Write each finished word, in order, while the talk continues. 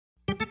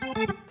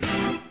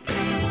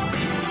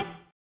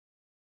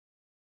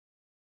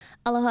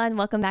Aloha and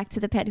welcome back to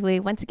the Pet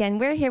Hale. Once again,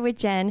 we're here with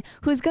Jen,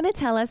 who's going to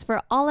tell us,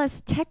 for all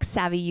us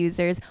tech-savvy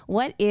users,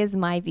 what is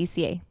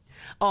MyVCA?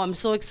 Oh, I'm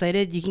so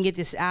excited. You can get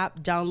this app,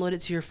 download it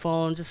to your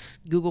phone,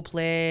 just Google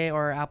Play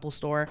or Apple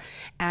Store.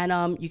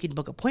 And you can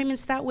book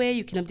appointments that way.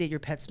 You can update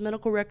your pet's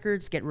medical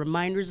records, get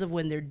reminders of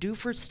when they're due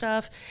for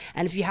stuff.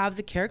 And if you have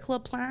the Care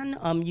Club plan,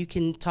 you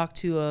can talk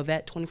to a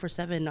vet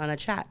 24/7 on a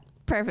chat.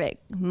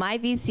 Perfect.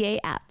 MyVCA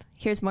app.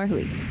 Here's more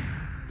hui.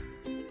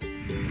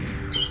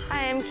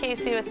 Hi, I'm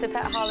Casey with the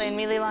Pet Hale in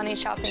Mililani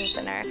Shopping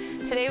Center.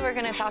 Today we're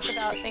going to talk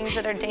about things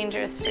that are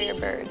dangerous for your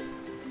birds.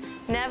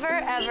 Never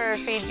ever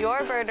feed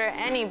your bird or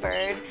any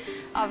bird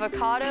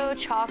avocado,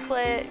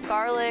 chocolate,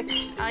 garlic,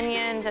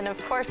 onions, and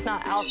of course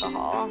not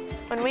alcohol.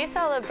 When we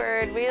sell a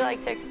bird, we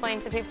like to explain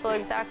to people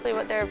exactly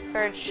what their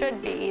bird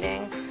should be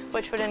eating,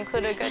 which would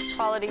include a good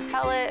quality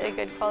pellet, a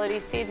good quality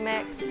seed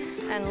mix,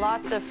 and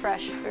lots of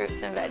fresh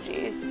fruits and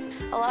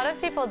veggies. A lot of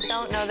people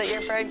don't know that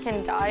your bird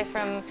can die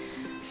from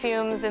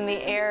fumes in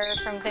the air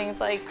from things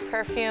like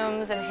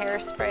perfumes and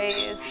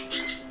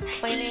hairsprays,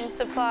 cleaning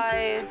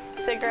supplies,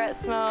 cigarette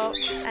smoke,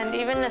 and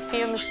even the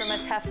fumes from a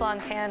Teflon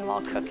pan while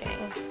cooking.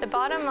 The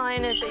bottom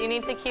line is that you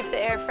need to keep the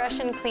air fresh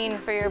and clean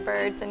for your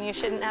birds, and you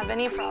shouldn't have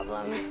any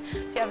problems.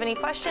 If you have any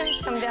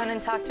questions, come down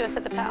and talk to us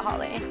at the Pet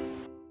Hale.